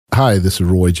Hi, this is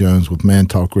Roy Jones with Man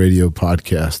Talk Radio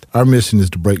Podcast. Our mission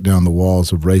is to break down the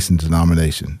walls of race and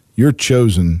denomination. Your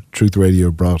chosen Truth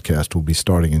Radio broadcast will be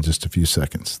starting in just a few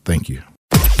seconds. Thank you.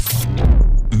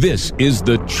 This is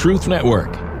the Truth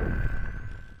Network.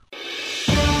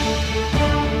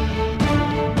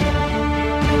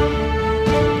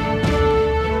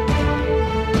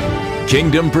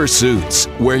 Kingdom Pursuits,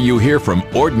 where you hear from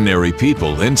ordinary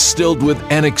people instilled with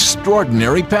an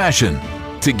extraordinary passion.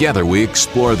 Together we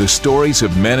explore the stories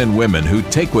of men and women who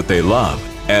take what they love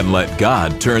and let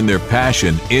God turn their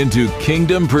passion into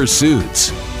kingdom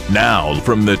pursuits. Now,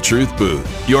 from the Truth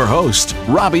Booth, your host,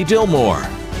 Robbie Dillmore.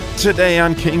 Today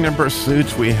on Kingdom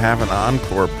Pursuits, we have an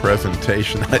encore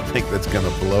presentation I think that's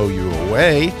going to blow you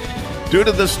away. Due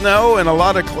to the snow and a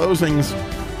lot of closings,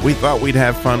 we thought we'd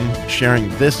have fun sharing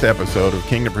this episode of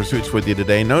Kingdom Pursuits with you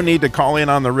today. No need to call in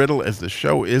on the riddle as the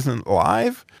show isn't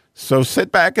live. So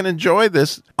sit back and enjoy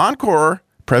this encore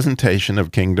presentation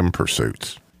of Kingdom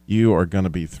Pursuits. You are going to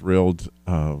be thrilled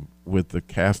with the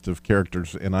cast of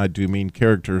characters, and I do mean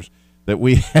characters that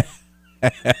we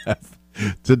have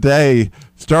today.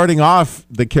 Starting off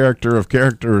the character of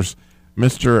characters,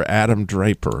 Mr. Adam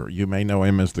Draper. You may know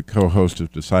him as the co-host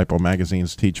of Disciple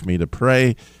Magazine's Teach Me to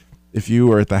Pray. If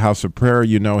you are at the House of Prayer,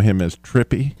 you know him as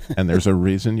Trippy, and there's a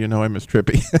reason you know him as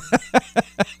Trippy.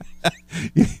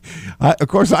 Of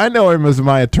course, I know him as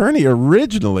my attorney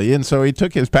originally, and so he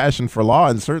took his passion for law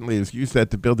and certainly has used that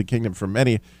to build the kingdom for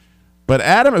many. But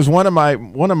Adam is one of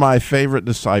my favorite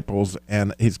disciples,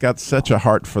 and he's got such a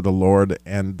heart for the Lord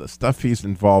and the stuff he's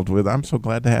involved with. I'm so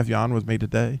glad to have you on with me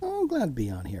today. Oh, I'm glad to be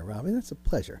on here, Robbie. That's a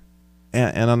pleasure.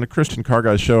 And on the Christian Car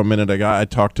Guy show a minute ago, I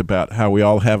talked about how we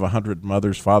all have 100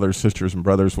 mothers, fathers, sisters, and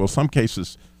brothers. Well, some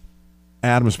cases,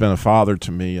 Adam's been a father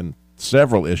to me in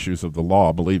several issues of the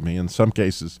law, believe me. In some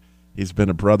cases, he's been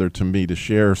a brother to me to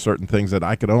share certain things that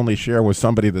I could only share with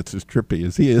somebody that's as trippy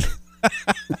as he is.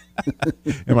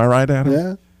 Am I right,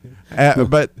 Adam? Yeah.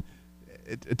 But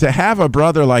to have a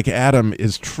brother like Adam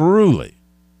is truly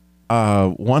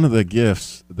one of the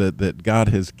gifts that God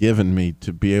has given me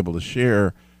to be able to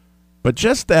share. But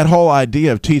just that whole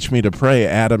idea of Teach Me to Pray,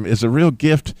 Adam, is a real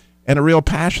gift and a real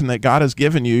passion that God has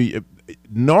given you.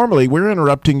 Normally, we're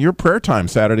interrupting your prayer time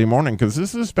Saturday morning because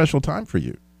this is a special time for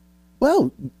you.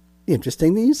 Well,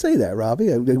 interesting that you say that,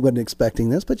 Robbie. I wasn't expecting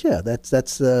this, but yeah, that's.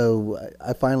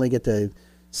 I finally get to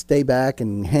stay back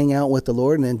and hang out with the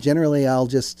Lord, and then generally I'll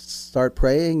just start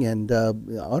praying, and I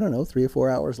don't know, 3 or 4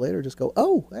 hours later, just go,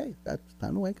 oh, hey, it's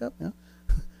time to wake up now.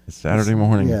 It's Saturday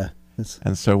morning. Yeah.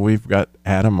 And so we've got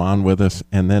Adam on with us,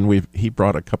 and then he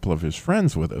brought a couple of his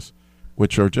friends with us,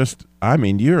 which are just, I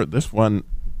mean,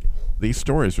 these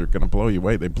stories are going to blow you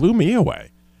away. They blew me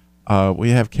away. We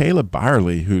have Caleb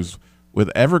Byerly, who's with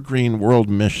Evergreen World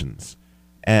Missions.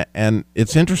 And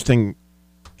it's interesting,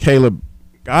 Caleb,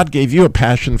 God gave you a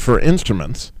passion for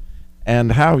instruments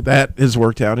and how that has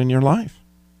worked out in your life.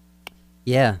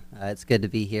 Yeah, it's good to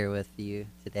be here with you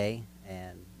today.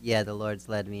 And yeah, the Lord's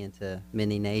led me into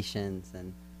many nations,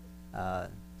 and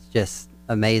it's just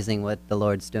amazing what the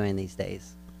Lord's doing these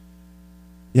days.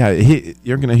 Yeah,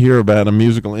 you're going to hear about a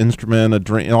musical instrument, a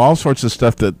drink, all sorts of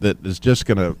stuff that is just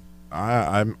going to.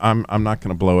 I'm not going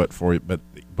to blow it for you, but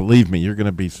believe me, you're going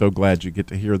to be so glad you get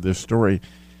to hear this story.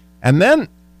 And then,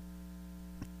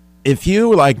 if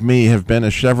you, like me, have been a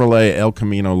Chevrolet El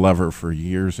Camino lover for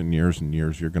years and years and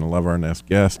years, you're going to love our next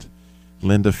guest,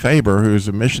 Linda Faber, who's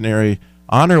a missionary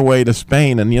on her way to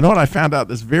Spain. And you know what I found out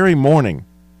this very morning?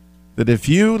 That if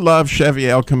you love Chevy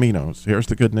El Caminos, here's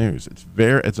the good news.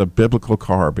 It's a biblical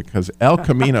car because El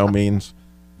Camino means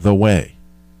the way.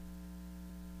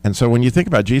 And so when you think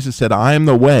about it, Jesus said, I am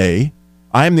the way,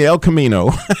 I am the El Camino,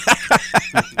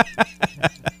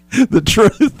 the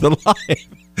truth, the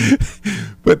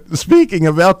life. But speaking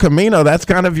of El Camino, that's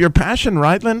kind of your passion,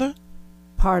 right, Linda?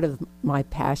 Part of my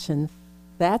passion.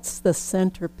 That's the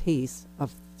centerpiece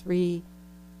of 3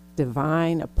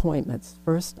 divine appointments.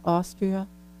 First, Austria,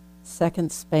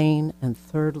 second, Spain, and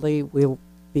thirdly, we'll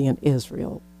be in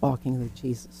Israel walking the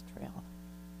Jesus Trail.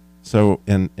 So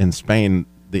in Spain,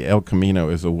 the El Camino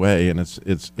is a way, and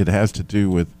it has to do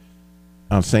with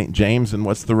St. James. And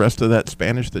what's the rest of that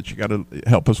Spanish that you got to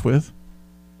help us with?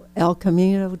 El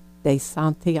Camino de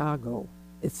Santiago.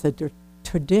 It's a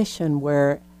tradition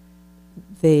where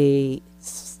the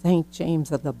St.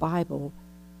 James of the Bible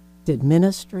did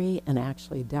ministry and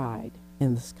actually died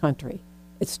in this country.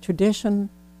 It's tradition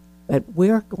that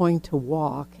we're going to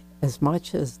walk as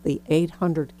much as the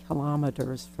 800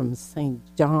 kilometers from St.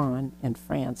 John in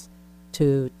France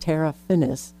to Terra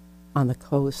Finis on the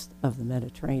coast of the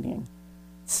Mediterranean.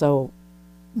 So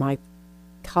my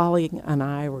colleague and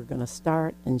I were going to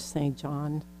start in St.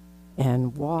 John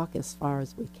and walk as far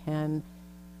as we can,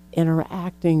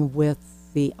 interacting with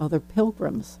the other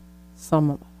pilgrims,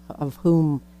 some of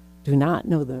whom do not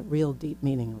know the real deep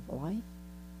meaning of life.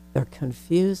 They're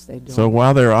confused. They don't. So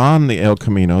while they're on the El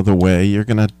Camino, the way, you're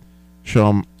going to show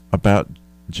them about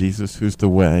Jesus, who's the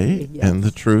way and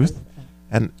the truth.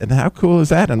 And how cool is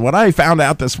that? And what I found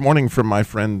out this morning from my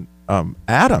friend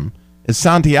Adam is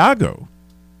Santiago.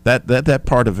 That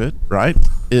part of it, right,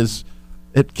 is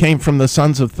it came from the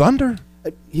Sons of Thunder.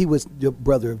 He was the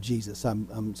brother of Jesus.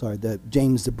 I'm sorry,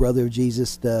 James, the brother of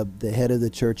Jesus, the head of the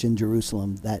church in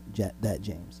Jerusalem. That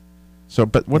James. So,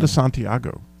 but what is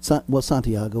Santiago? Well,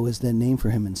 Santiago is the name for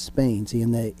him in Spain. See,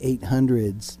 in the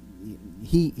 800s,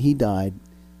 he died.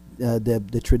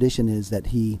 The tradition is that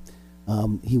he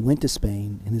went to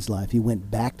Spain in his life. He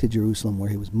went back to Jerusalem where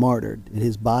he was martyred. And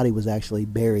his body was actually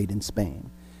buried in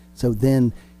Spain. So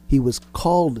then he was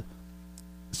called.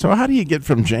 So how do you get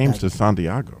from James to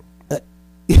Santiago?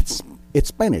 It's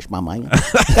Spanish, my man.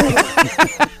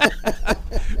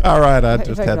 All right, I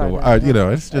just had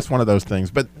to. It's just one of those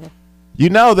things, but. You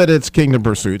know that it's Kingdom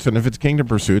Pursuits, and if it's Kingdom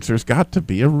Pursuits, there's got to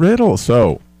be a riddle.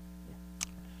 So,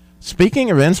 speaking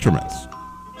of instruments,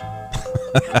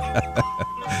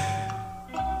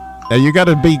 now you got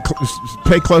to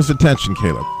pay close attention,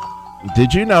 Caleb.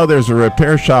 Did you know there's a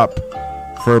repair shop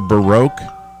for Baroque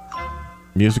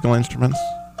musical instruments?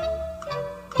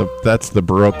 That's the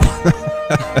Baroque one.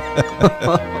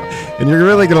 And you're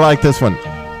really going to like this one.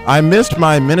 I missed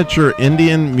my miniature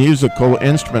Indian musical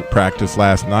instrument practice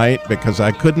last night because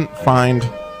I couldn't find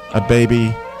a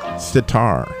baby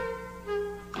sitar.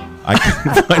 I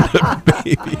couldn't find a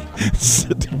baby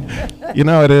sitar. You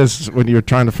know, it is when you're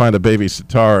trying to find a baby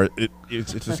sitar, it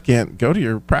just can't go to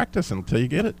your practice until you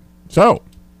get it. So,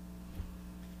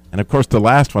 and of course the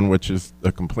last one, which is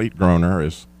a complete groaner,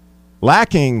 is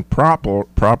lacking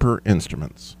proper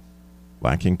instruments.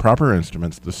 Lacking proper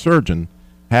instruments, the surgeon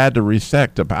had to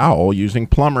resect a bowel using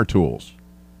plumber tools.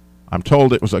 I'm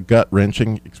told it was a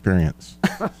gut-wrenching experience.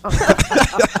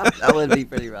 That would be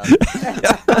pretty rough.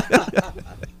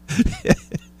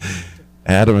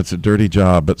 Adam, it's a dirty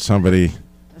job, but somebody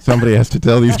has to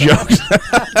tell these jokes.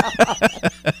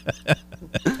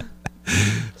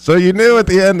 So you knew at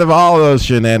the end of all those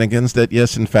shenanigans that,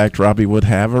 yes, in fact, Robbie would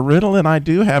have a riddle, and I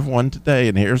do have one today,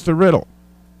 and here's the riddle.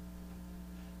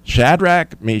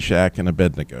 Shadrach, Meshach, and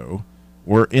Abednego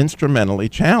were instrumentally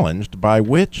challenged by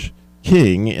which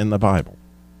king in the Bible?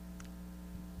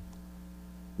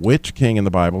 Which king in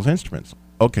the Bible's instruments?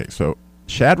 Okay, so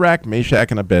Shadrach, Meshach,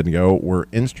 and Abednego were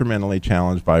instrumentally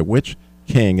challenged by which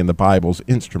king in the Bible's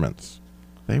instruments?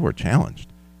 They were challenged.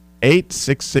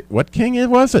 866, what king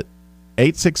was it?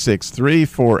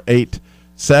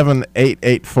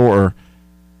 866-348-7884.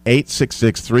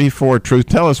 866-34-TRUTH.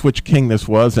 Tell us which king this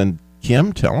was, and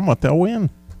Kim, tell them what they'll win.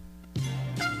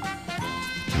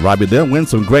 Robbie, they'll win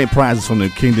some great prizes from the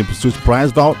Kingdom Pursuits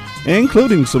prize vault,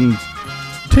 including some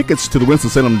tickets to the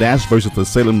Winston-Salem Dash versus the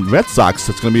Salem Red Sox.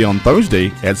 It's going to be on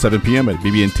Thursday at 7 p.m. at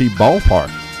BB&T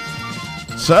Ballpark.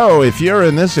 So if you're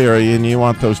in this area and you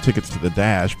want those tickets to the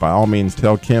Dash, by all means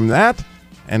tell Kim that,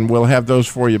 and we'll have those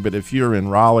for you. But if you're in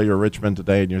Raleigh or Richmond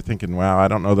today and you're thinking, wow, I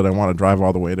don't know that I want to drive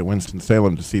all the way to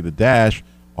Winston-Salem to see the Dash,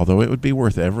 although it would be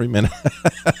worth every minute.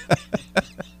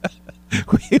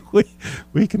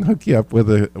 We can hook you up with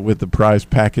the prize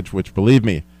package, which, believe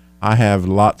me, I have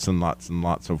lots and lots and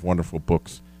lots of wonderful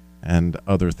books and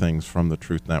other things from the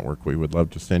Truth Network we would love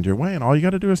to send your way. And all you got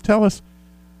to do is tell us,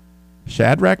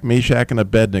 Shadrach, Meshach, and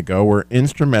Abednego were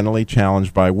instrumentally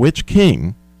challenged by which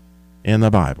king in the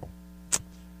Bible?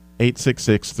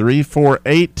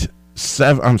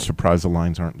 866-348-7. I'm surprised the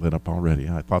lines aren't lit up already.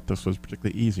 I thought this was a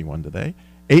particularly easy one today.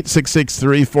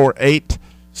 866-348-7884,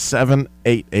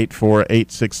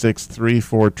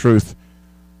 866-34-TRUTH.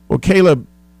 Well, Caleb,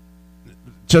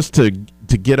 just to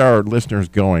get our listeners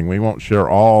going, we won't share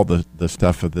all the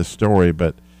stuff of this story,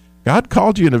 but God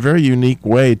called you in a very unique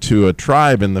way to a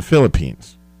tribe in the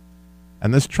Philippines.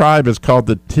 And this tribe is called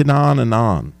the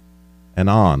Tinananan.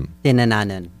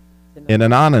 Tinananan.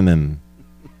 Tinananan.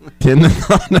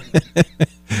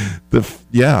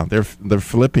 They're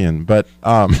Philippian, but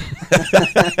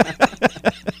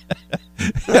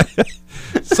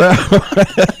so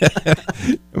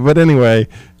but anyway,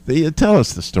 tell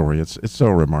us the story. It's so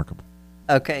remarkable.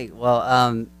 Okay,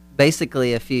 well,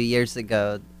 basically a few years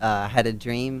ago, I had a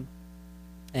dream,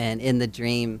 and in the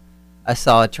dream, I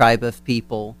saw a tribe of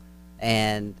people,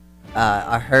 and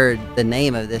I heard the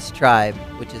name of this tribe,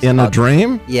 which is in a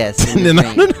dream. Yes, in a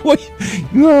dream.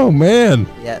 Oh man!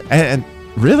 Yeah. And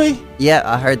really? Yeah,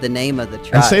 I heard the name of the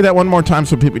tribe. And say that one more time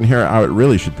so people can hear how it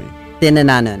really should be.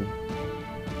 Tinananan.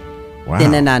 Wow.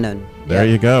 Tinananon. There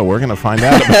you go. We're going to find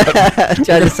out about it.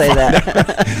 Try to say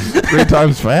that. 3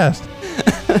 times fast.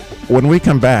 When we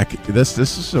come back, this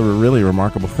is a really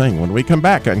remarkable thing. When we come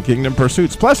back on Kingdom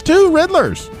Pursuits, +2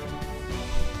 Riddlers.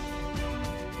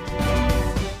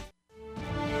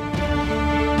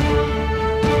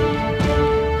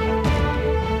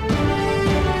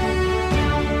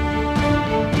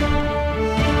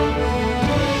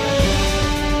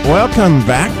 Welcome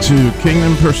back to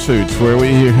Kingdom Pursuits, where we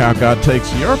hear how God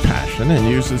takes your passion and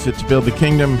uses it to build the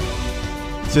kingdom.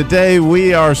 Today,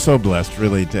 we are so blessed,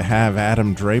 really, to have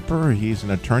Adam Draper. He's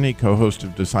an attorney, co-host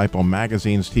of Disciple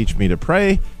Magazine's Teach Me to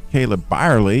Pray. Caleb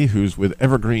Byerly, who's with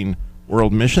Evergreen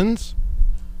World Missions,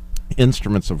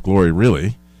 Instruments of Glory,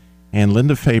 really. And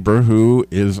Linda Faber, who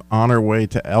is on her way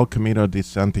to El Camino de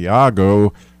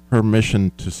Santiago, her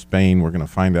mission to Spain. We're going to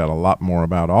find out a lot more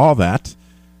about all that.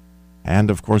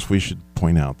 And, of course, we should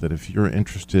point out that if you're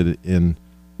interested in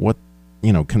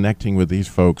connecting with these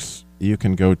folks, you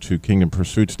can go to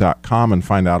kingdompursuits.com and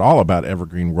find out all about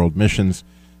Evergreen World Missions,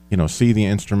 see the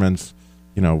instruments,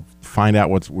 find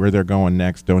out where they're going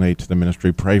next, donate to the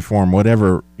ministry, pray for them,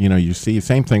 whatever, you see.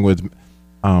 Same thing with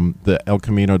the El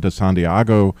Camino de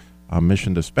Santiago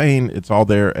mission to Spain. It's all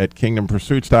there at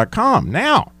kingdompursuits.com.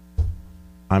 Now,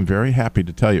 I'm very happy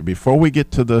to tell you, before we get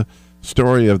to the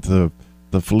story of the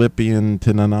Philippian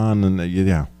Tinanan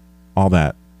and all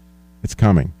that, it's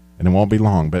coming. And it won't be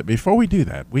long. But before we do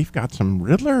that, we've got some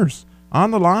riddlers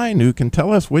on the line who can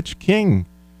tell us which king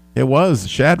it was.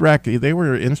 Shadrach, they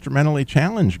were instrumentally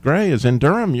challenged. Gray is in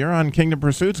Durham. You're on Kingdom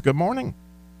Pursuits. Good morning.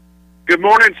 Good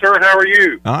morning, sir. How are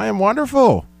you? I am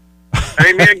wonderful.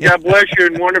 Amen. God bless you,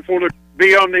 and wonderful to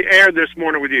be on the air this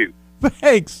morning with you.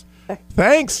 Thanks.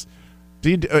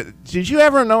 Did you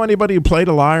ever know anybody who played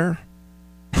a lyre?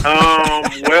 Well,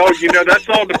 that's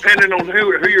all dependent on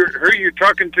who you're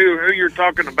talking to, who you're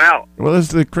talking about. Well, as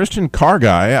the Christian car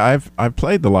guy, I've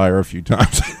played the lyre a few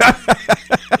times.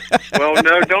 Well,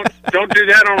 no, don't do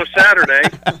that on a Saturday.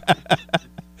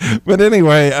 But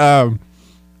anyway,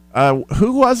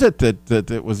 who was it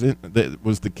that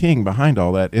was the king behind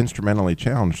all that instrumentally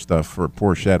challenged stuff for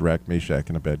poor Shadrach, Meshach,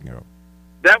 and Abednego?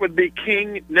 That would be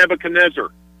King Nebuchadnezzar.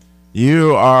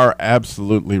 You are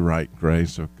absolutely right, Gray.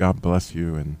 So God bless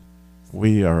you, and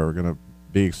we are going to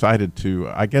be excited to.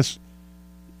 I guess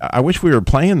I wish we were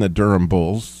playing the Durham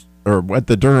Bulls or what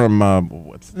the Durham.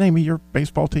 What's the name of your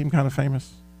baseball team? Kind of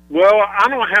famous. Well, I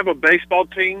don't have a baseball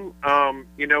team. I'm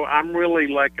really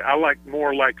I like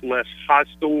more less high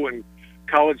school and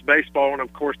college baseball, and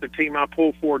of course the team I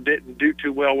pulled for didn't do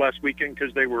too well last weekend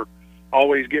because they were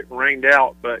always getting rained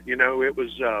out. But it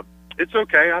was. It's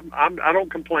okay. I don't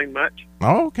complain much.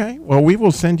 Oh, okay. Well, we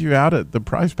will send you out at the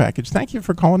prize package. Thank you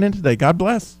for calling in today. God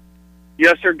bless.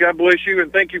 Yes, sir. God bless you,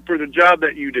 and thank you for the job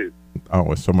that you do.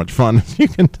 Oh, it's so much fun. You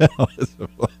can tell.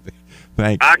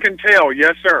 Thanks. I can tell.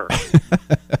 Yes, sir.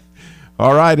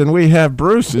 All right, and we have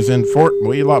Bruce is in Fort.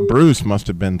 Bruce must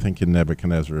have been thinking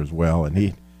Nebuchadnezzar as well, and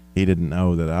he didn't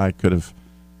know that I could have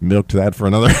milked that for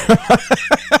another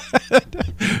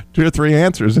 2 or 3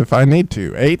 answers if I need to.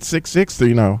 866,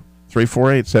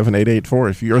 348-7884.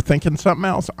 If you're thinking something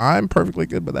else, I'm perfectly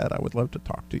good with that. I would love to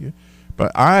talk to you.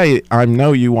 But I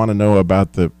know you want to know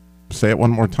about say it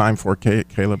one more time for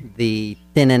Caleb. The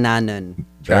Tinananon.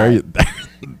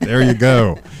 There you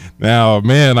go. Now,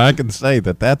 man, I can say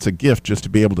that's a gift just to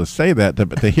be able to say that.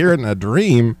 But to hear it in a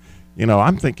dream,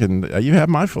 I'm thinking you have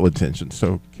my full attention.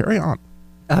 So carry on.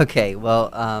 Okay. Well,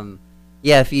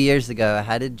 a few years ago, I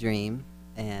had a dream,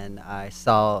 and I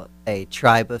saw a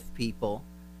tribe of people.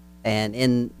 And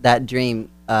in that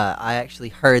dream, I actually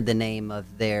heard the name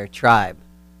of their tribe,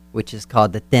 which is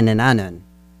called the Tinananon.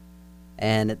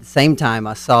 And at the same time,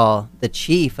 I saw the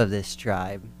chief of this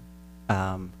tribe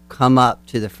come up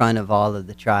to the front of all of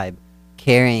the tribe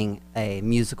carrying a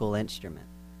musical instrument.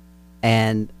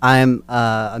 And I'm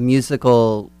I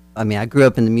grew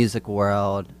up in the music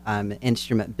world. I'm an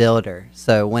instrument builder.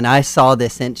 So when I saw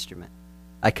this instrument,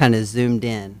 I kind of zoomed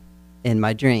in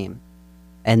my dream.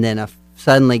 And then I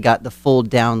suddenly got the full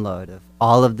download of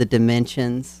all of the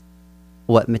dimensions,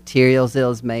 what materials it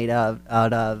was made out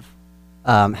of,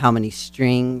 how many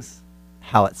strings,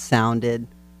 how it sounded,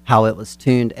 how it was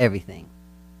tuned, everything.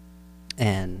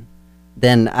 And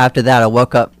then after that, I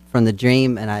woke up from the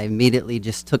dream, and I immediately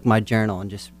just took my journal and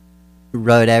just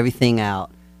wrote everything out.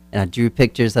 And I drew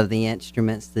pictures of the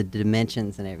instruments, the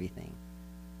dimensions, and everything.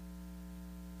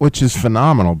 Which is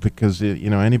phenomenal because,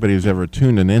 anybody who's ever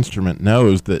tuned an instrument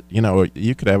knows that,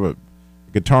 you could have a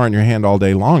guitar in your hand all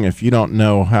day long. If you don't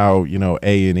know how,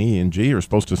 A and E and G are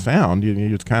supposed to sound,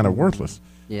 it's kind of worthless.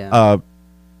 Yeah.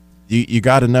 you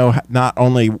got to know not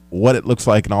only what it looks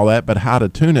like and all that, but how to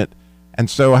tune it. And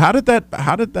so, how did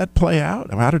that play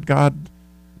out? How did God?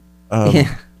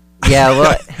 Yeah,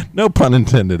 well, no pun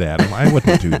intended, Adam. I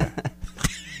wouldn't do that.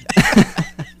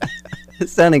 it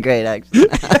sounded great, actually.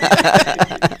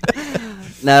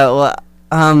 No,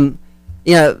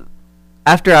 well,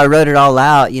 after I wrote it all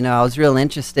out, I was real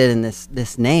interested in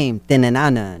this name,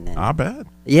 Tinananun. I bet.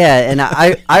 Yeah, and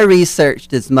I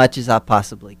researched as much as I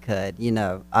possibly could.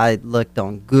 I looked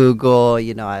on Google.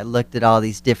 I looked at all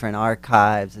these different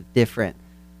archives of different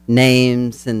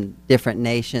names and different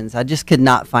nations. I just could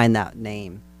not find that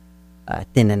name,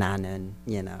 Tinananun.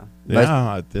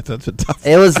 Yeah, that's a tough.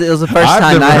 It was the first time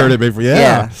I've never heard it before.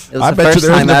 Yeah, it was I the bet you first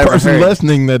there's time no I ever person heard.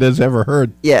 listening that has ever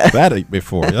heard that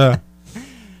before. Yeah.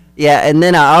 Yeah, and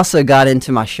then I also got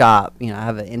into my shop. I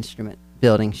have an instrument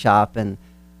building shop, and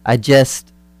I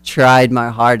just tried my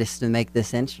hardest to make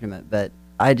this instrument, but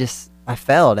I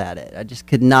failed at it. I just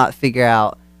could not figure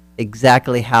out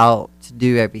exactly how to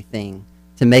do everything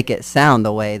to make it sound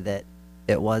the way that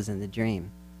it was in the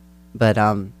dream. But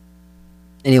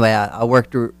anyway, I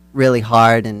worked really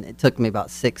hard, and it took me about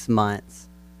 6 months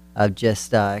of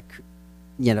just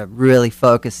really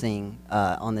focusing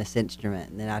on this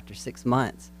instrument. And then after 6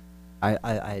 months, I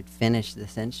had finished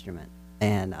this instrument,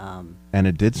 and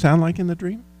it did sound like in the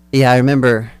dream. Yeah, I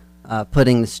remember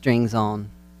putting the strings on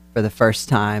for the first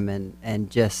time, and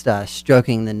just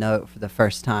stroking the note for the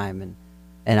first time,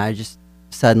 and I just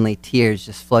suddenly tears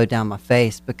just flowed down my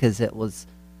face because it was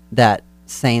that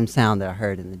same sound that I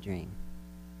heard in the dream,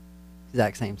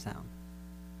 exact same sound.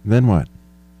 Then what?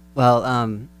 Well,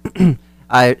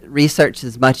 I researched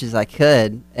as much as I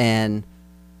could and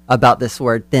about this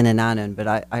word Tinananun, but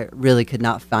I really could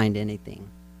not find anything.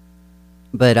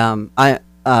 But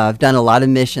I've done a lot of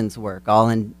missions work, all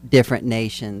in different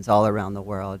nations all around the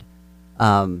world.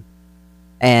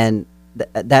 And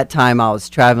at that time I was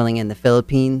traveling in the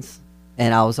Philippines,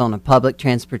 and I was on a public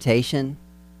transportation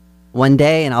one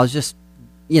day, and I was just,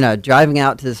 driving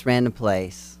out to this random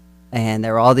place, and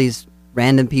there were all these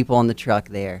random people on the truck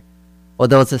there. Well,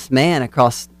 there was this man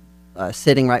across,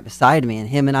 sitting right beside me, and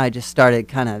him and I just started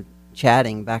kind of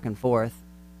chatting back and forth,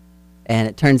 and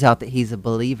it turns out that he's a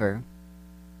believer.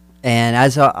 And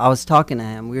as I was talking to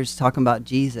him, we were just talking about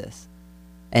Jesus,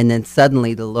 and then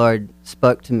suddenly the Lord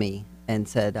spoke to me and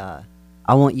said, I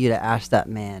want you to ask that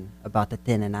man about the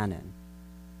Tinananun.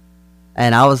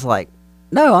 And I was like,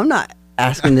 no, I'm not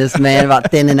asking this man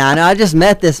about Tinananun. I just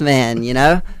met this man,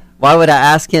 Why would I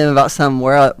ask him about some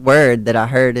word that I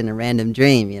heard in a random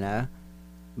dream,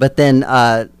 But then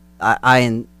I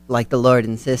like the Lord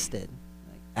insisted,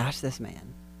 ask this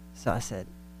man. So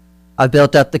I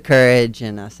built up the courage,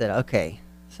 and I said, okay.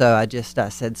 So I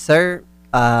said, sir,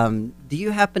 do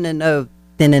you happen to know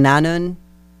Tinananun?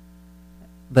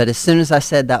 But as soon as I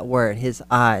said that word, his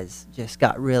eyes just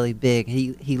got really big.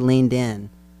 He leaned in,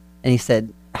 and he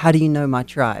said, how do you know my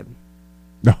tribe?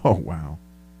 Oh, wow.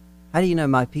 How do you know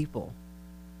my people?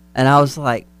 And I was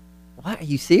like, what, are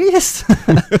you serious?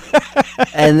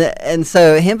 and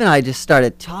so him and I just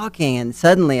started talking, and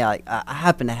suddenly I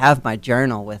happened to have my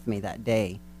journal with me that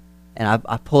day, and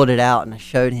I pulled it out and I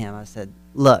showed him. I said,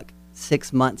 look,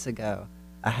 6 months ago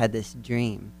I had this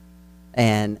dream,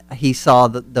 and he saw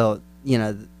the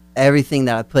everything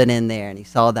that I put in there, and he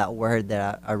saw that word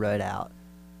that I wrote out,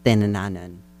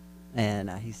 Tinananun, and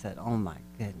he said, oh my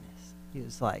goodness. He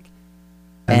was like,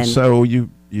 and so he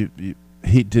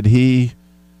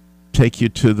take you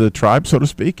to the tribe, so to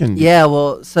speak? And yeah,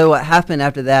 well, so what happened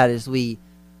after that is we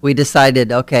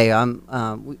decided, okay,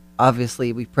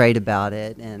 obviously we prayed about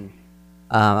it, and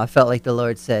I felt like the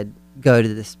Lord said, go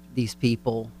to these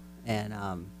people, and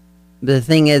but the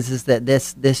thing is that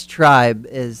this tribe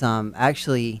is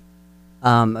actually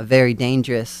a very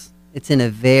dangerous. It's in a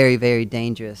very, very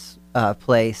dangerous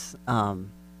place,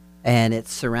 and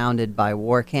it's surrounded by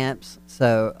war camps.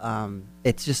 So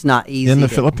it's just not easy. In the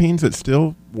Philippines, it's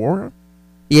still war?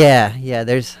 Yeah.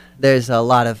 There's a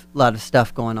lot of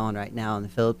stuff going on right now in the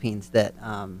Philippines that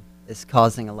is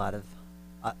causing a lot of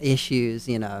issues,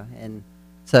 And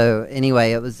so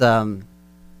anyway, it was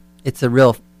it's a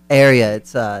real area.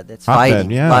 It's that's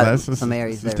fighting. Yeah, some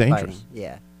areas that are dangerous. fighting.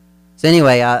 Yeah. So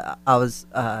anyway, I was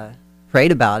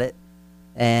prayed about it,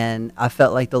 and I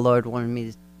felt like the Lord wanted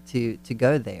me to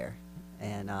go there,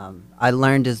 and I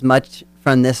learned as much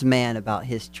from this man about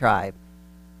his tribe,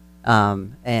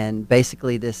 and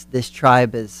basically this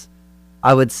tribe is,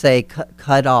 I would say,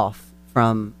 cut off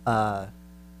from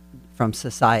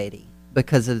society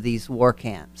because of these war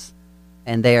camps,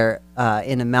 and they're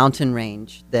in a mountain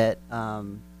range that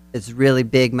is really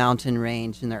big mountain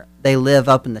range, and they live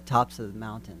up in the tops of the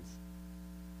mountains,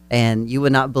 And you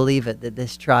would not believe it that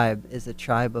this tribe is a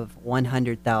tribe of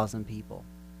 100,000 people.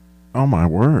 Oh my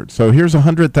word! So here's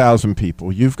 100,000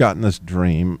 people. You've gotten this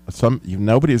dream.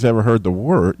 Nobody's ever heard the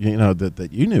word, that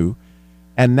you knew,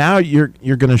 and now you're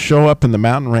going to show up in the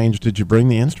mountain range. Did you bring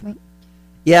the instrument?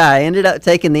 Yeah, I ended up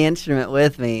taking the instrument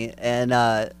with me, and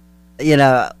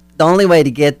the only way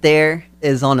to get there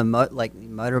is on a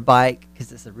motorbike,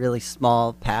 because it's a really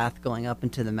small path going up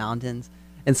into the mountains.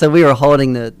 And so we were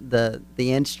holding the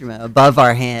instrument above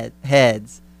our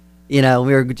heads. We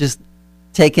were just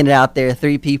taking it out there,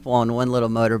 3 people on one little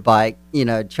motorbike,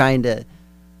 trying to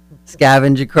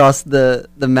scavenge across the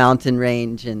mountain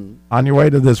range. And on your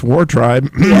way to this war tribe,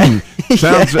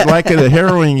 sounds like a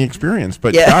harrowing experience.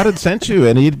 But God had sent you,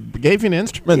 and He gave you an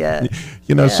instrument.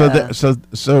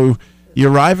 So you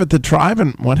arrive at the tribe,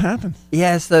 and what happened?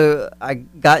 Yeah, so I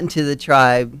got into the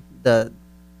tribe.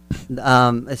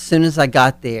 As soon as I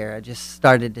got there, I just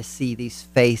started to see these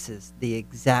faces, the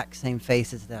exact same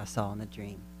faces that I saw in the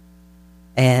dream.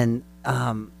 And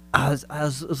it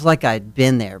was like I'd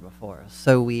been there before. It was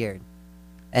so weird.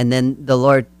 And then the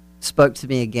Lord spoke to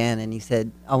me again, and He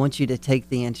said, I want you to take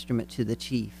the instrument to the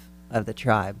chief of the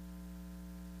tribe.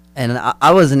 And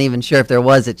I wasn't even sure if there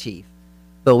was a chief,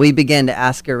 but we began to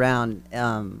ask around,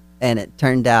 and it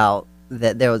turned out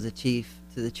that there was a chief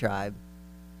to the tribe.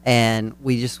 And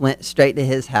we just went straight to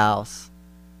his house.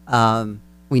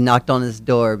 We knocked on his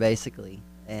door, basically,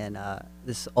 and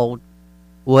this old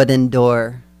wooden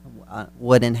door,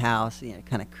 wooden house,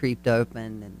 kind of creeped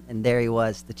open, and there he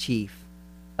was, the chief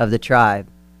of the tribe.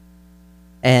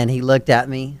 And he looked at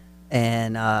me,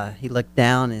 and he looked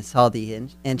down and saw the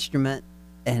instrument,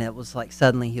 and it was like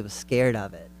suddenly he was scared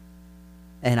of it.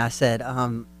 And I said,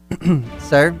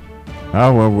 sir?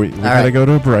 Oh, well, we got to go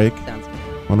to a break. Sounds good.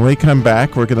 When we come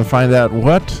back, we're going to find out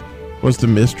what was the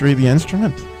mystery of the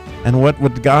instrument, and what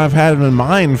would God have had in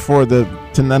mind for the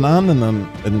Tinanan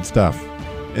and stuff.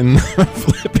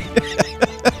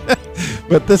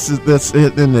 But this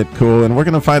isn't it cool? And we're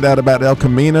going to find out about El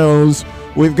Caminos.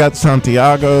 We've got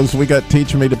Santiago's. We got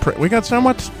Teach Me to Pray. We got so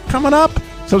much coming up.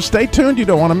 So stay tuned. You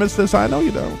don't want to miss this. I know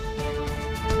you don't.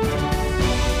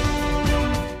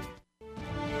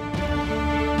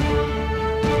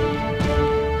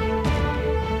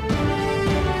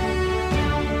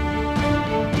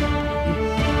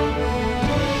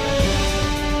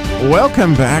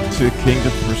 Welcome back to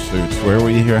Kingdom Pursuits, where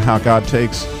we hear how God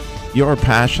takes your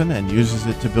passion and uses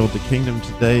it to build the kingdom.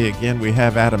 Today, again, we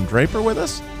have Adam Draper with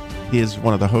us. He is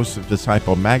one of the hosts of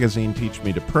Disciple Magazine, Teach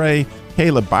Me to Pray,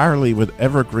 Caleb Byerly with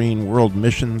Evergreen World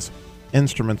Missions,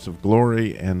 Instruments of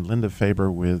Glory, and Linda Faber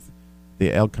with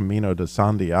the El Camino de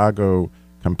Santiago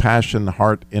Compassion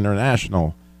Heart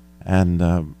International, and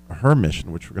her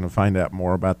mission, which we're going to find out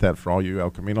more about that for all you El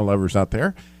Camino lovers out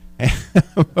there.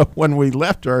 When we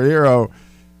left our hero,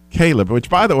 Caleb,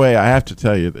 which, by the way, I have to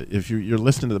tell you that if you're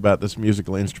listening about this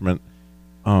musical instrument,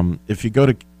 if you go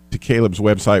to Caleb's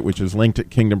website, which is linked at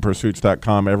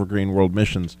kingdompursuits.com, Evergreen World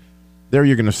Missions, there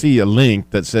you're going to see a link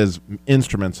that says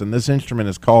instruments, and this instrument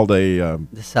is called the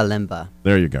Salimba.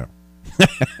 There you go.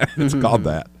 It's called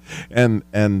that. And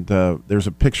there's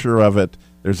a picture of it.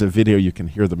 There's a video. You can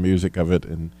hear the music of it,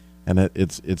 and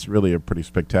it's really a pretty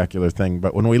spectacular thing.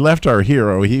 But when we left our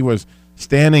hero, he was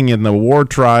standing in the war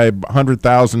tribe,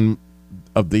 100,000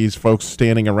 of these folks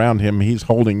standing around him. He's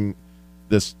holding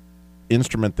this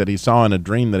instrument that he saw in a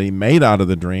dream, that he made out of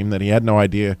the dream, that he had no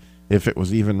idea if it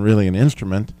was even really an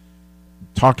instrument,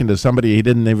 talking to somebody he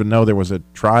didn't even know there was a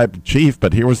tribe chief,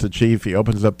 but here was the chief. He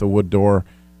opens up the wood door,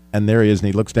 and there he is, and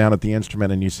he looks down at the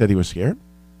instrument, and you said he was scared?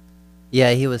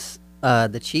 Yeah, he was.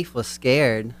 The chief was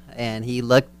scared, and he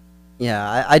looked.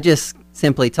 I just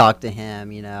simply talked to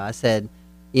him. I said,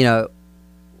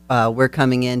 we're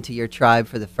coming into your tribe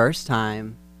for the first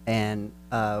time, and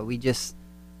we just,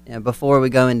 before we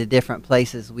go into different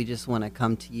places, we just want to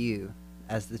come to you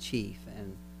as the chief,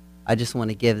 and I just want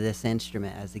to give this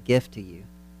instrument as a gift to you.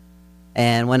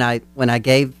 And when I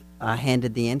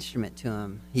handed the instrument to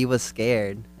him, he was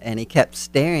scared, and he kept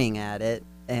staring at it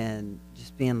and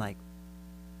just being like,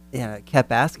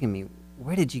 kept asking me,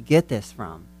 where did you get this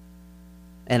from?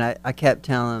 And I kept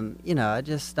telling him, I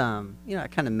just, I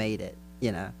kind of made it,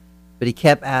 But he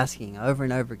kept asking over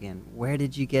and over again, where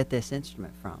did you get this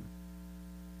instrument from?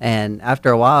 And after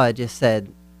a while, I just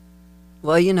said,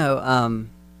 well,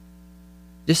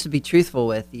 just to be truthful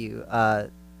with you, I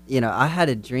had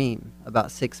a dream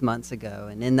about 6 months ago.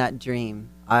 And in that dream,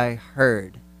 I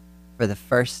heard for the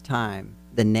first time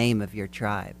the name of your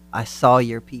tribe. I saw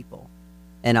your people.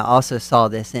 And I also saw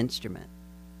this instrument.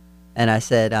 And I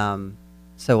said,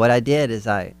 so what I did is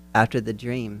after the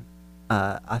dream,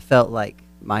 I felt like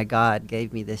my God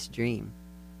gave me this dream.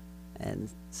 And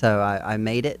so I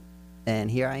made it, and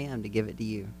here I am to give it to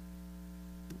you.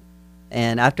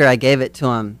 And after I gave it to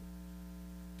him,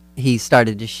 he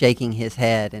started just shaking his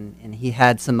head, and he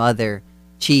had some other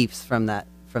chiefs from that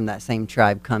same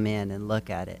tribe come in and look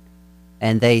at it.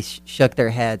 And they shook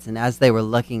their heads, and as they were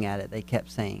looking at it, they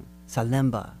kept saying,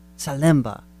 Salemba,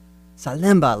 Salemba,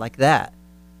 Salemba, like that.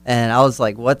 And I was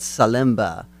like, what's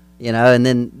Salemba? You know, and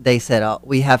then they said, oh,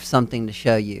 we have something to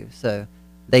show you. So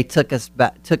they took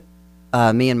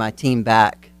me and my team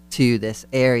back to this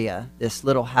area, this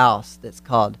little house that's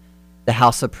called the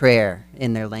House of Prayer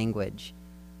in their language.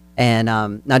 And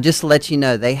now just to let you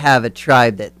know, they have a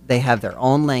tribe that they have their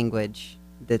own language,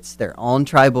 that's their own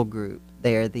tribal group.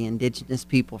 They are the indigenous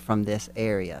people from this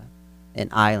area, an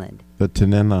island. The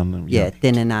Tininanan. Yeah,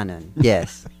 Tininanan.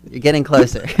 Yes, you're getting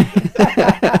closer.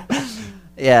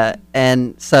 Yeah,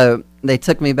 and so they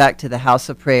took me back to the House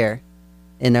of Prayer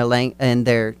in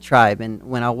their tribe. And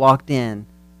when I walked in,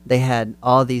 they had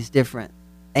all these different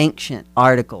ancient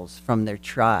articles from their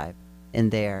tribe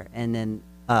in there. And then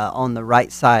on the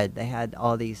right side, they had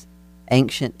all these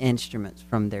ancient instruments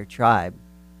from their tribe,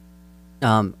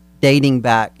 dating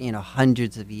back,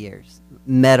 hundreds of years.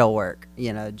 Metalwork,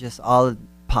 just all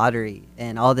pottery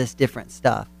and all this different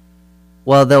stuff.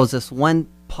 Well, there was this one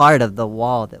part of the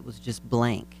wall that was just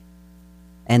blank,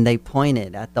 and they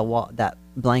pointed at the wall, that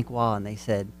blank wall, and they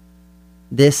said,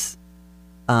 "This,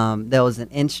 there was an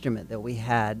instrument that we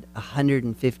had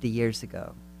 150 years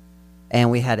ago,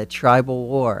 and we had a tribal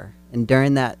war, and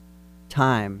during that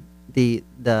time, there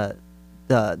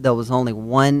was only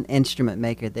one instrument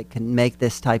maker that could make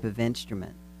this type of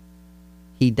instrument.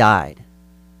 He died,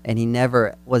 and he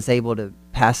never was able to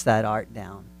pass that art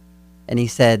down. And he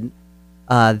said,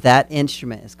 that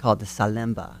instrument is called the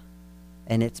Salemba,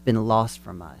 and it's been lost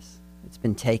from us. It's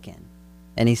been taken."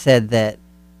 And he said that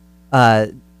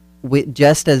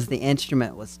just as the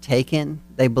instrument was taken,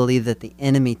 they believe that the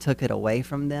enemy took it away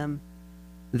from them.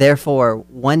 Therefore,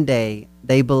 one day,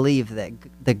 they believe that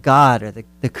the God, or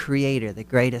the creator, the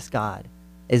greatest God,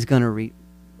 is going to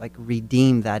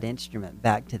redeem that instrument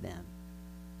back to them.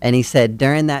 And he said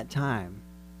during that time,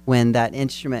 when that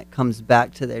instrument comes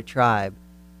back to their tribe,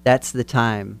 that's the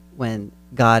time when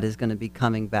God is going to be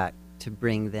coming back to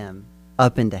bring them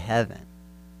up into heaven.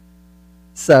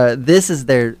 So this is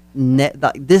their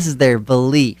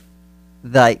belief,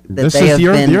 You're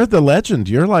the legend.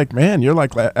 You're like, man, you're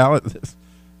like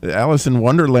Alice in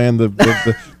Wonderland. The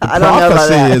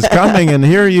prophecy is coming, and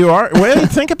here you are. Well,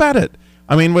 think about it.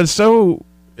 I mean,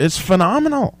 it's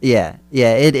phenomenal. Yeah,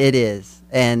 it is.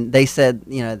 And they said,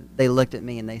 they looked at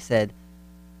me and they said,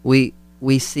 we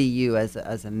see you as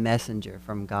a messenger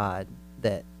from God,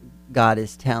 that God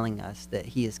is telling us that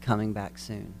He is coming back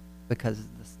soon because of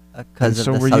the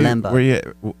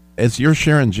Salemba. As you're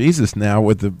sharing Jesus now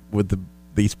with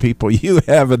these people, you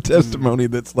have a testimony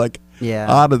that's like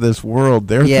out of this world.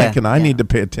 They're thinking, I need to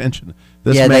pay attention.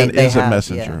 This man is a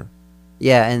messenger.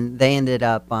 Yeah, and they ended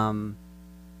up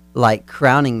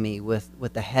crowning me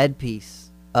with the headpiece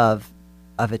of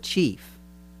a chief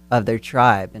of their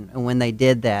tribe. And when they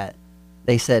did that,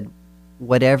 they said,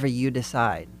 whatever you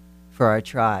decide for our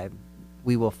tribe,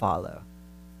 we will follow.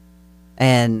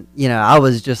 And, I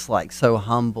was just so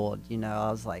humbled,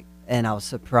 I was and I was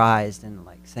surprised and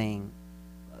saying,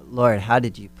 Lord, how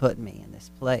did you put me in this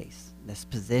place, this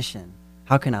position?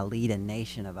 How can I lead a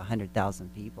nation of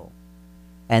 100,000 people?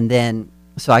 And then,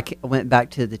 so I went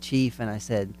back to the chief and I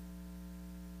said,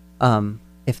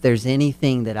 if there's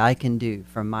anything that I can do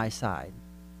from my side,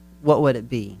 what would it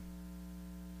be?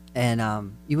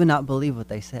 And you would not believe what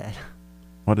they said.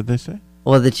 What did they say?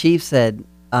 Well, the chief said,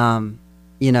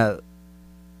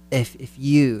 if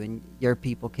you and your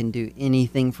people can do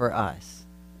anything for us,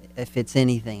 if it's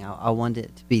anything, I want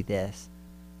it to be this.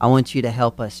 I want you to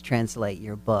help us translate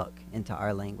your book into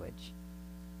our language.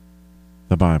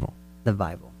 The Bible. The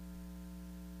Bible.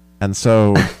 And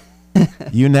so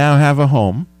you now have a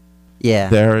home. Yeah.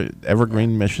 There are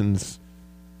Evergreen Missions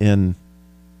in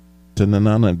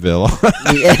Tinananville.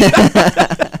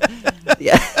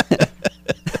 Yeah.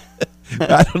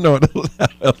 I don't know what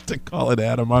else to call it,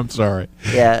 Adam. I'm sorry.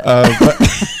 Yeah.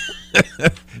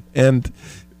 And,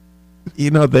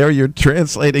 there you're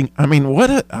translating. I mean,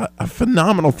 what a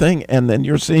phenomenal thing. And then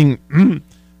you're seeing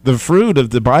the fruit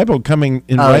of the Bible coming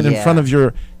in in front of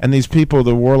and these people,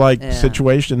 the warlike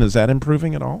situation, is that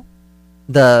improving at all?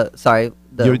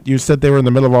 You said they were in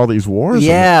the middle of all these wars?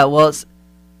 Yeah, well,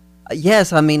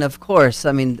 yes, of course.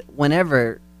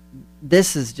 Whenever,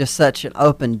 this is just such an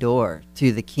open door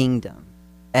to the kingdom.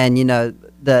 And,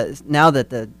 now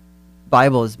that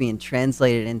Bible is being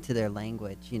translated into their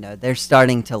language, they're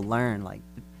starting to learn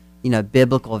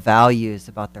biblical values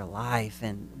about their life,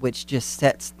 and which just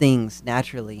sets things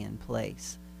naturally in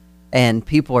place. And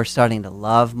people are starting to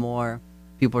love more.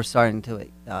 People are starting to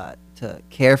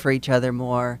care for each other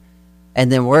more.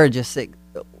 And then we're just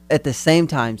at the same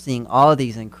time seeing all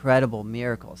these incredible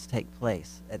miracles take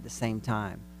place at the same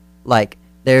time. Like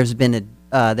there was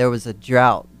a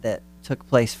drought that took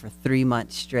place for 3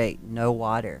 months straight, no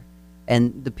water.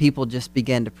 And the people just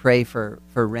began to pray for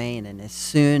rain. And as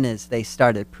soon as they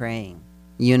started praying,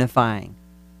 unifying,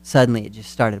 suddenly it just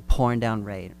started pouring down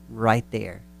rain right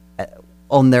there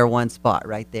on their one spot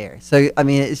right there. So, I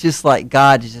mean, it's just like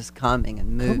God is just coming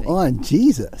and moving. Come on,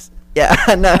 Jesus. Yeah,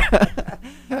 I know.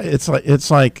 Yeah,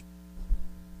 it's like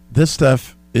this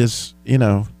stuff is,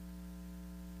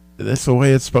 that's the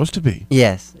way it's supposed to be.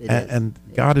 Yes. And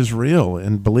God is real.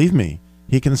 And believe me,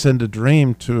 he can send a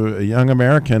dream to a young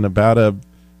American about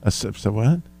so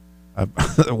what?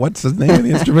 What's the name of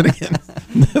the instrument again?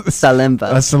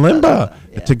 Salimba. A Salimba.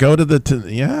 Yeah. To go to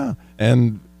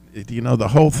and the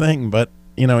whole thing. But,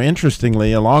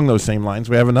 interestingly, along those same lines,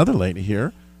 we have another lady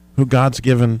here who God's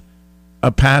given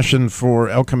a passion for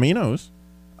El Caminos.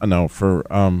 For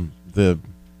the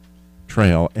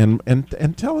trail.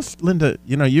 And tell us, Linda,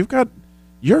 you've got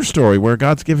your story where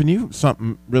God's given you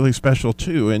something really special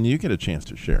too, and you get a chance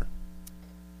to share.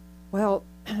 Well,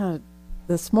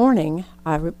 this morning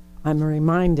I'm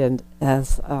reminded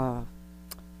as a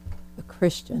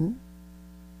Christian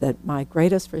that my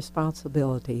greatest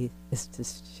responsibility is to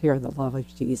share the love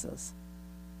of Jesus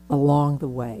along the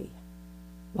way,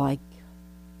 like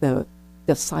the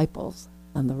disciples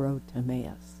on the road to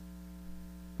Emmaus.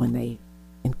 When they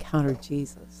encountered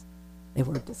Jesus, they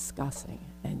were discussing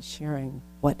and sharing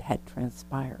what had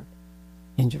transpired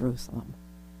in Jerusalem.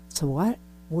 So what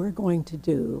we're going to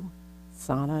do,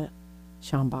 Sana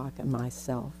Schambach and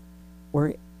myself,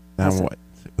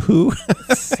 Who?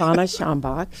 Sana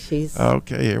Schambach, she's...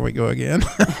 Okay, here we go again.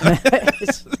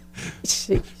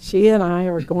 she and I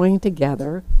are going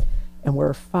together, and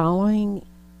we're following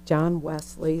John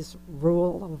Wesley's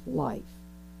rule of life.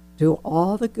 Do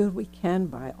all the good we can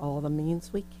by all the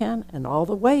means we can, and all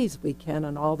the ways we can,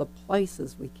 and all the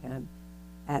places we can,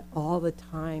 at all the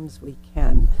times we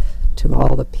can, to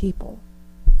all the people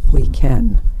we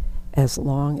can, as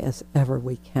long as ever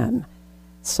we can.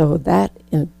 So that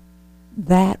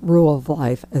rule of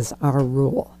life is our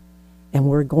rule. And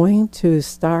we're going to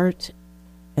start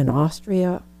in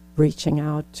Austria reaching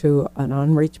out to an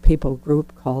unreached people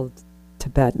group called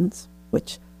Tibetans,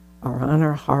 which are on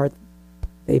our heart.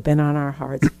 They've been on our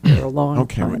hearts for a long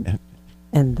time. Right.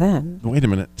 And then... Wait a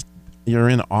minute. You're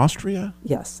in Austria?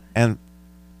 Yes. And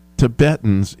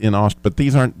Tibetans in Austria, but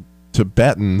these aren't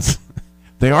Tibetans.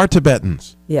 They are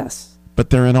Tibetans. Yes. But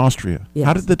they're in Austria. Yes.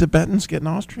 How did the Tibetans get in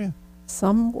Austria?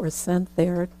 Some were sent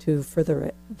there to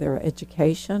further their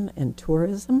education and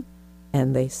tourism,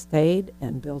 and they stayed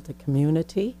and built a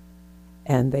community,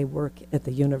 and they work at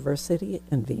the university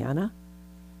in Vienna.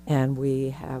 And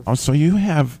we have... Oh, so you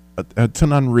have it's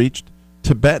an unreached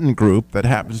Tibetan group that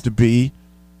happens to be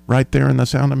right there in the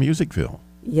Sound of Musicville.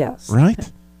 Yes.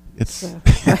 Right? It's...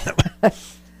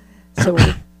 So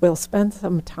we'll spend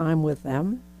some time with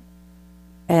them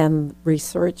and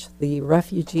research the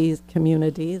refugee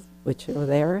communities which are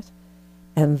there.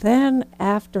 And then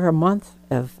after a month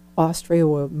of Austria,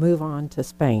 we'll move on to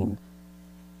Spain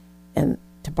and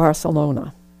to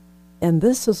Barcelona. And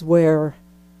this is where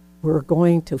we're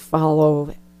going to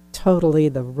follow totally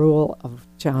the rule of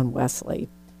John Wesley.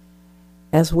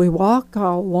 As we walk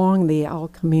along the El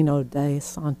Camino de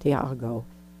Santiago,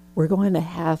 we're going to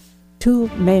have two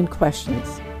main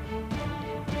questions.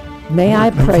 May I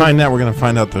pray? We're going to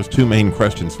find out those two main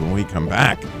questions when we come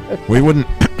back. We wouldn't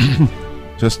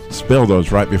just spill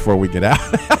those right before we get out.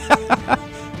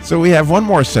 So we have one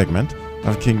more segment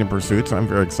of Kingdom Pursuits I'm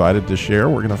very excited to share.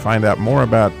 We're going to find out more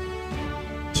about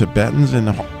Tibetans in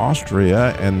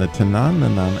Austria and the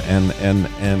Tanananan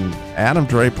and Adam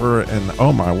Draper, and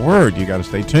oh my word, you got to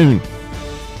stay tuned.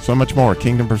 So much more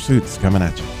Kingdom Pursuits coming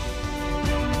at you.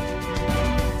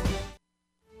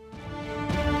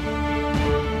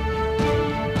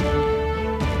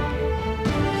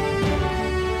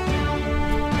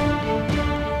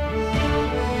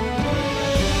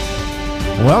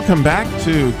 Welcome back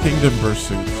to Kingdom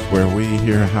Pursuits, where we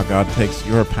hear how God takes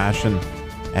your passion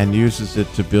and uses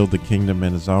it to build the kingdom.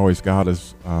 And as always, God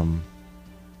has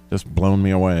just blown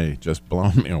me away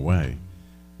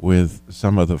with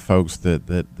some of the folks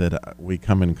that we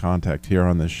come in contact here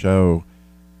on this show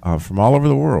from all over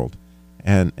the world.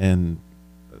 And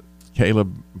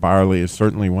Caleb Byerly is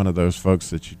certainly one of those folks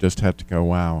that you just have to go,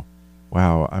 wow,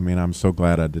 wow, I mean, I'm so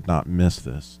glad I did not miss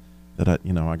this, that I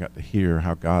got to hear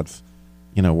how God's,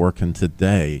 working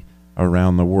today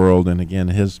around the world. And again,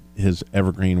 his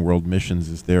Evergreen World Missions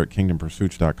is there at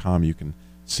kingdompursuits.com. You can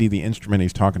see the instrument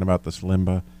he's talking about, this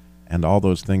limba, and all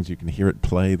those things. You can hear it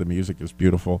play. The music is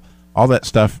beautiful. All that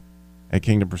stuff at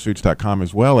kingdompursuits.com,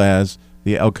 as well as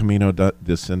the El Camino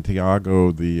de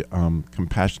Santiago, the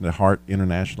Compassionate Heart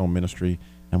International Ministry,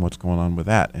 and what's going on with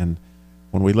that. And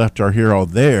when we left our hero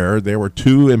there were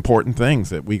two important things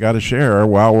that we got to share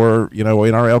while we're, in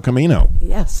our El Camino.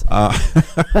 Yes.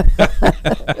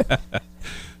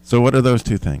 So what are those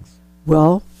two things?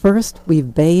 Well, first,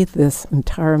 we've bathed this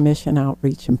entire mission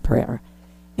outreach in prayer.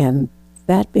 And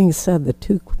that being said, the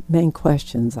two main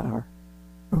questions are,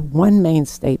 or one main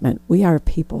statement, we are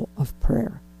people of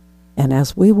prayer. And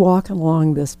as we walk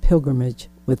along this pilgrimage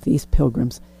with these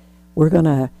pilgrims, we're going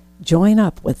to join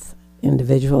up with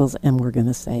individuals and we're going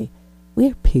to say,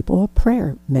 we're people of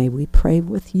prayer. May we pray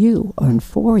with you and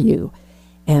for you.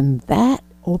 And that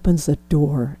opens the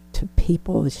door to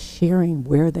people sharing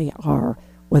where they are,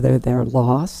 whether they're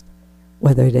lost,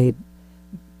 whether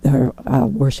they're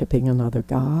worshiping another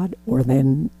God, or they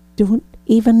don't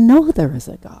even know there is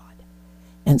a God.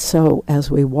 And so as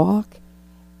we walk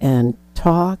and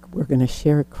talk, we're going to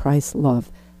share Christ's love,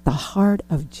 the heart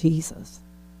of Jesus,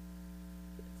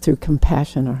 through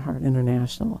Compassionate Heart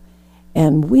International.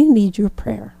 And we need your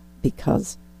prayer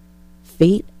because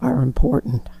feet are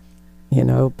important.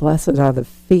 Blessed are the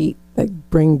feet that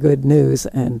bring good news.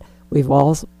 And we've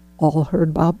all heard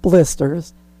about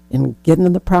blisters and getting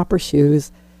in the proper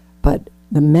shoes. But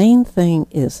the main thing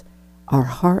is our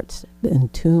hearts in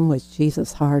tune with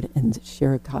Jesus' heart and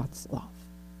share God's love.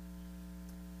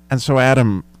 And so,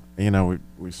 Adam,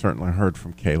 we certainly heard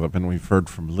from Caleb and we've heard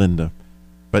from Linda.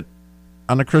 But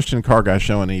on the Christian Car Guy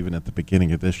show, and even at the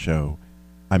beginning of this show,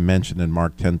 I mentioned in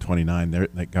Mark 10:29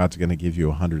 that God's going to give you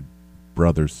 100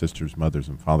 brothers, sisters, mothers,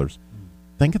 and fathers.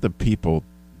 Think of the people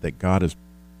that God has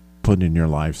put in your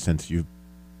life since you've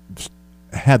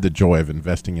had the joy of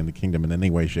investing in the kingdom in any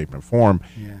way, shape, and form.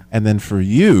 Yeah. And then for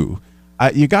you,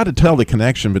 you got to tell the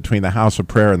connection between the house of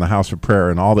prayer and the house of prayer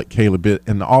and all that Caleb did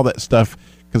and all that stuff.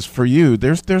 Because for you,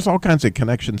 there's all kinds of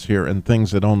connections here and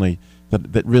things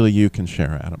that really you can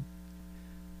share, Adam.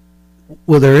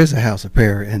 Well, there is a house of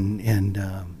prayer in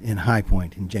High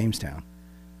Point in Jamestown,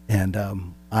 and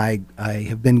I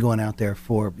have been going out there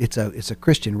for it's a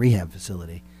Christian rehab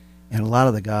facility, and a lot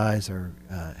of the guys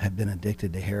have been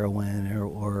addicted to heroin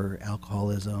or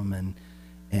alcoholism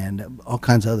and all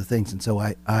kinds of other things, and so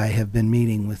I have been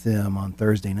meeting with them on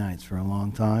Thursday nights for a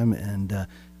long time and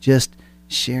just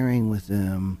sharing with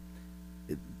them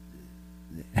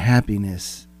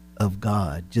happiness of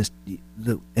God,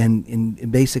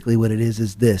 and basically what it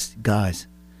is this, guys.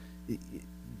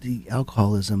 The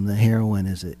alcoholism, the heroin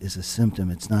is a symptom.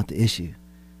 It's not the issue.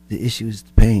 The issue is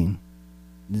the pain.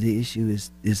 The issue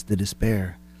is the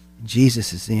despair.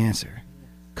 Jesus is the answer.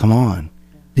 Come on,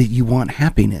 you want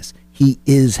happiness. He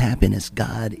is happiness.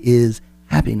 God is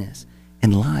happiness,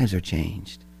 and lives are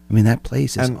changed. I mean, that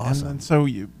place is awesome. And so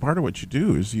part of what you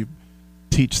do is you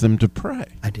teach them to pray.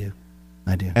 I do.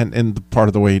 And part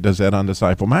of the way he does that on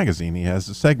Disciple Magazine, he has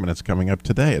a segment that's coming up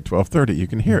today at 12:30. You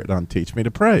can hear it on Teach Me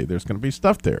to Pray. There's going to be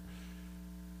stuff there.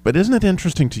 But isn't it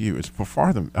interesting to you?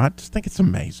 I just think it's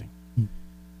amazing.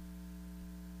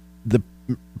 The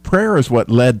prayer is what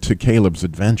led to Caleb's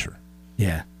adventure.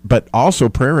 Yeah. But also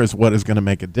prayer is what is going to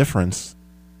make a difference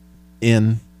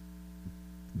in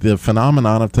the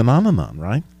phenomenon of Tanananan,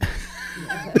 right?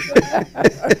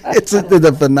 It's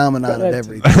the phenomenon of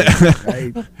everything,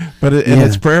 right? But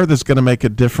it's prayer that's going to make a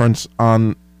difference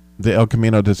on the El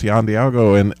Camino de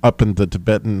Santiago and up in the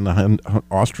Tibetan,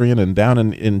 Austrian, and down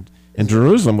in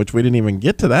Jerusalem, which we didn't even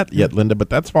get to that yet, Linda, but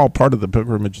that's all part of the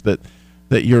pilgrimage that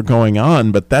you're going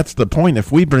on. But that's the point.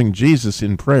 If we bring Jesus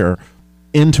in prayer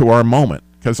into our moment,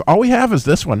 because all we have is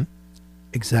this one.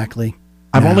 Exactly.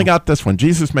 I've only got this one.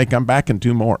 Jesus may come back and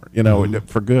do more,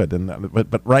 for good.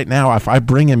 But right now, if I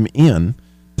bring him in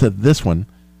to this one,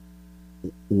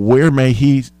 where may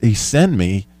he send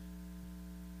me?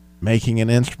 Making an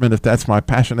instrument, if that's my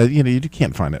passion. You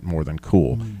can't find it more than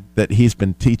cool that he's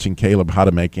been teaching Caleb how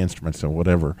to make instruments or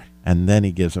whatever, and then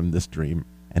he gives him this dream,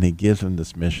 and he gives him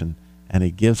this mission, and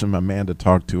he gives him a man to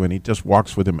talk to, and he just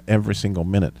walks with him every single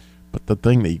minute. But the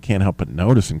thing that you can't help but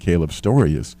notice in Caleb's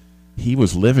story is he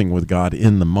was living with God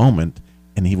in the moment,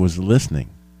 and he was listening.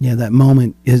 Yeah, that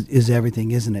moment is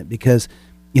everything, isn't it? Because,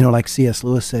 like C.S.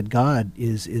 Lewis said, God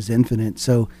is infinite.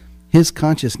 So his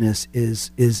consciousness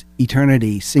is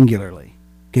eternity singularly.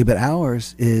 Okay, but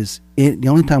ours is the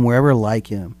only time we're ever like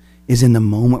him is in the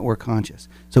moment we're conscious.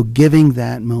 So giving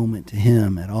that moment to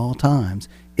him at all times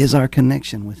is our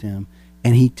connection with him.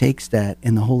 And he takes that,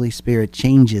 and the Holy Spirit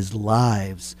changes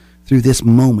lives through this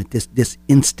moment, this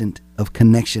instant of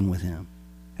connection with him.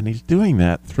 And he's doing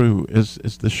that through, is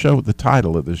the show, the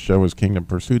title of this show is Kingdom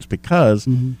Pursuits, because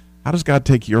how does God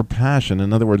take your passion?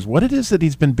 In other words, what it is that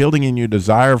he's been building in you,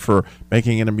 desire for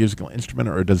making it a musical instrument,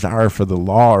 or a desire for the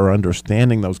law, or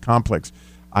understanding those complex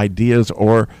ideas,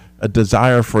 or a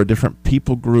desire for a different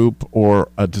people group, or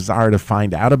a desire to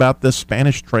find out about this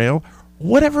Spanish Trail,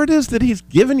 whatever it is that he's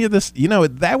given you this,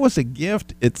 that was a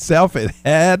gift itself. It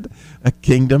had a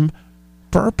kingdom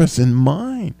purpose in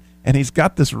mind. And he's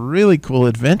got this really cool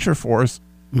adventure for us.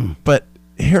 But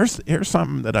here's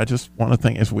something that I just want to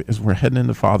think as we're heading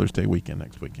into Father's Day weekend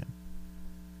next weekend.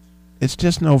 It's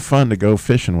just no fun to go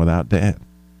fishing without Dad.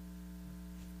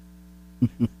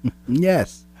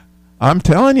 Yes. I'm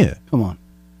telling you. Come on.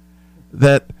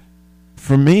 That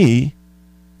for me,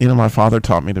 my father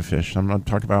taught me to fish. I'm not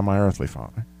talking about my earthly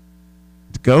father.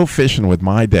 To go fishing with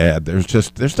my dad,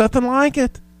 there's nothing like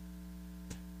it.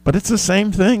 But it's the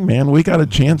same thing, man. We got a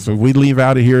chance. If we leave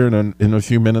out of here in a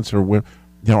few minutes, or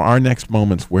our next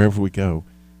moments, wherever we go,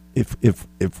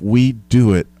 if we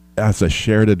do it as a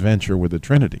shared adventure with the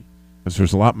Trinity, because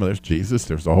there's a lot more. There's Jesus,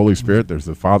 there's the Holy Spirit, there's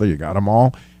the Father. You got them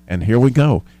all, and here we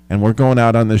go. And we're going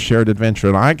out on this shared adventure.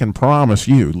 And I can promise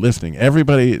you, listening,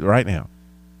 everybody right now,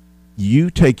 you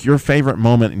take your favorite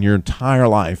moment in your entire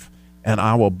life, and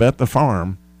I will bet the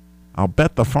farm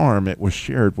it was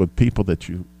shared with people that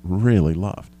you really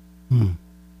loved.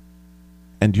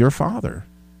 And your Father,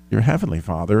 your Heavenly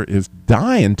Father, is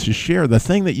dying to share the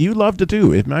thing that you love to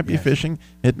do. It might be fishing.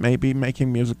 It may be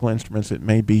making musical instruments. It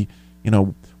may be,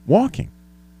 walking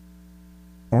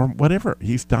or whatever.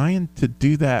 He's dying to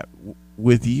do that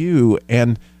with you.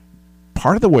 And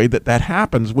part of the way that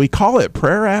happens, we call it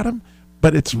prayer, Adam,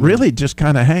 but it's really just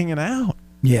kind of hanging out.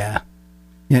 Yeah.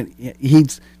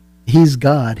 He's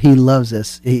God. He loves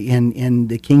us, and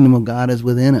the kingdom of God is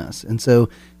within us. And so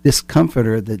this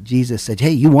comforter that Jesus said,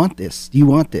 hey, you want this, you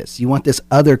want this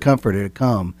other comforter to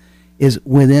come, is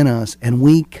within us, and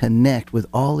we connect with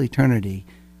all eternity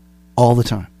all the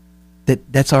time.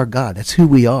 That's our God. That's who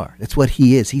we are. That's what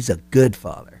he is. He's a good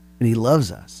Father, and he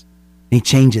loves us. He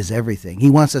changes everything. He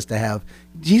wants us to have,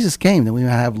 Jesus came that we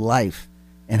might have life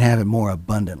and have it more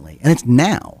abundantly. And it's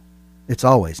now. It's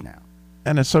always now.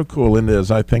 And it's so cool, Linda,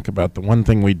 as I think about the one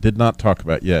thing we did not talk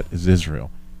about yet is Israel.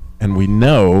 And we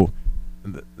know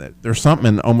that there's something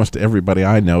in almost everybody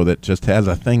I know that just has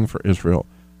a thing for Israel.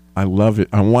 I love it.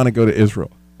 I want to go to Israel.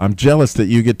 I'm jealous that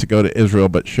you get to go to Israel,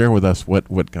 but share with us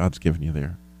what God's given you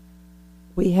there.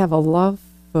 We have a love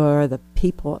for the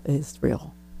people of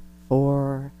Israel,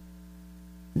 for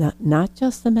not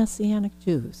just the Messianic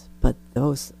Jews, but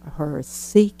those who are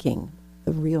seeking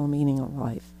the real meaning of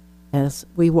life. As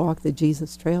we walk the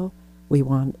Jesus Trail, we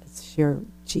want to share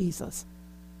Jesus.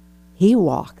 He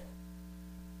walked.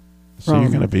 So you're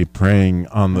going to be praying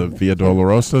on the Via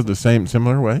Dolorosa the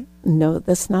similar way? No,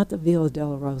 that's not the Via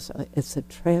Dolorosa. It's a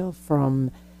trail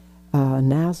from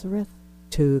Nazareth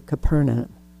to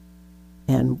Capernaum.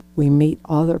 And we meet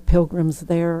other pilgrims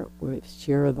there. We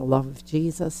share the love of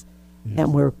Jesus. Yes.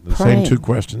 And we're praying. Same two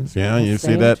questions. Yeah, you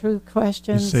see that? Two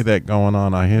questions. You see that going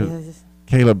on. I hear. Yes.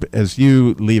 Caleb, as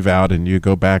you leave out and you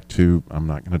go back to, I'm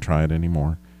not going to try it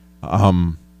anymore,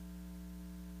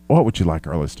 what would you like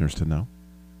our listeners to know?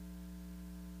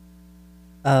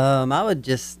 I would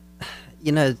just,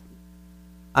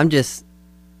 I'm just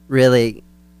really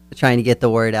trying to get the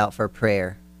word out for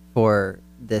prayer for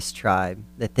this tribe,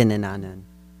 the Tinananun,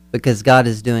 because God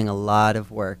is doing a lot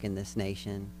of work in this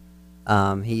nation.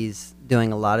 He's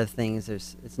doing a lot of things.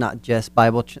 It's not just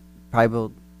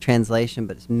Bible translation,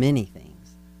 but it's many things.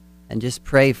 And just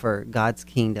pray for God's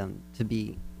kingdom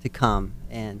to come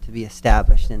and to be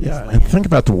established in this land. And think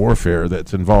about the warfare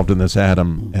that's involved in this,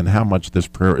 Adam, and how much this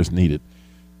prayer is needed.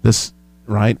 This,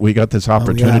 right? We got this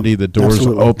opportunity. The doors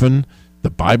open. The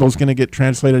Bible's going to get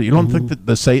translated. You don't think that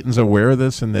the Satan's aware of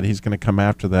this and that he's going to come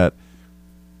after that?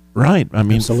 Right. I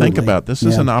mean, think about this.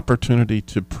 This is an opportunity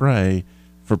to pray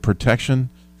for protection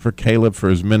for Caleb, for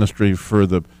his ministry, for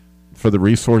the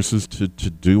resources to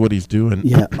do what he's doing.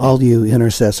 Yeah, all you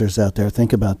intercessors out there,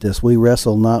 think about this. We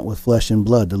wrestle not with flesh and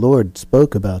blood. The Lord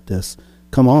spoke about this.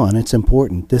 Come on, it's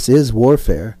important. This is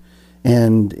warfare.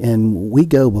 And we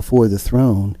go before the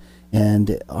throne,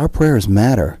 and our prayers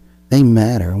matter. They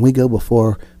matter. And we go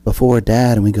before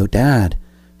Dad, and we go, Dad,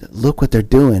 look what they're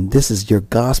doing. This is your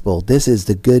gospel. This is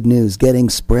the good news getting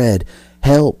spread.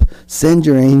 Help. Send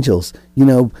your angels.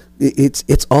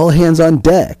 It's all hands on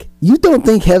deck. You don't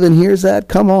think heaven hears that?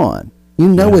 Come on. You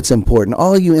know it's important.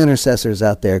 All you intercessors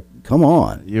out there, come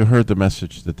on. You heard the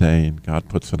message today, and God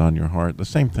puts it on your heart. The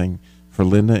same thing for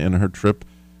Linda in her trip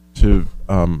to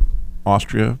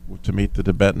Austria to meet the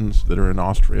Tibetans that are in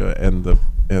Austria, and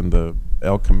the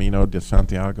El Camino de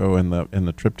Santiago, and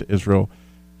the trip to Israel.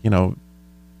 You know,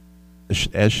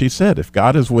 as she said, if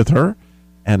God is with her,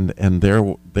 and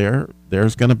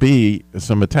there's going to be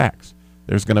some attacks.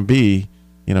 There's going to be,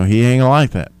 he ain't gonna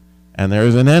like that, and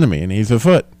there's an enemy, and he's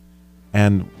afoot.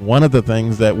 And one of the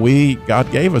things that God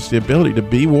gave us the ability to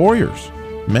be warriors,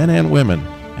 men and women,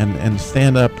 and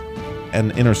stand up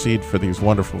and intercede for these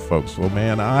wonderful folks. Well,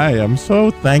 man, I am so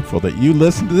thankful that you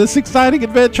listened to this exciting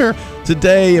adventure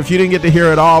today. If you didn't get to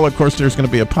hear it all, of course, there's going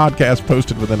to be a podcast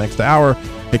posted within the next hour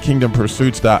at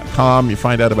kingdompursuits.com. You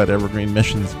find out about Evergreen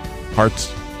Missions,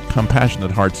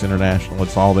 Compassionate Hearts International.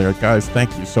 It's all there. Guys,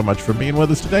 thank you so much for being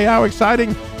with us today. How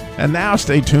exciting. And now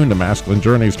stay tuned. The Masculine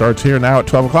Journey starts here now at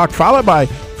 12 o'clock, followed by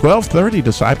 12:30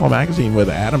 Disciple Magazine with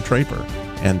Adam Traper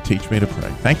and Teach Me to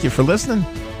Pray. Thank you for listening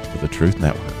to the Truth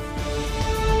Network.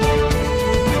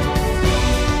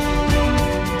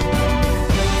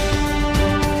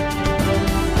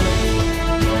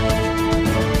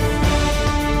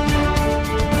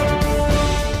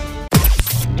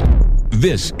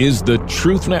 This is the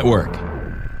Truth Network.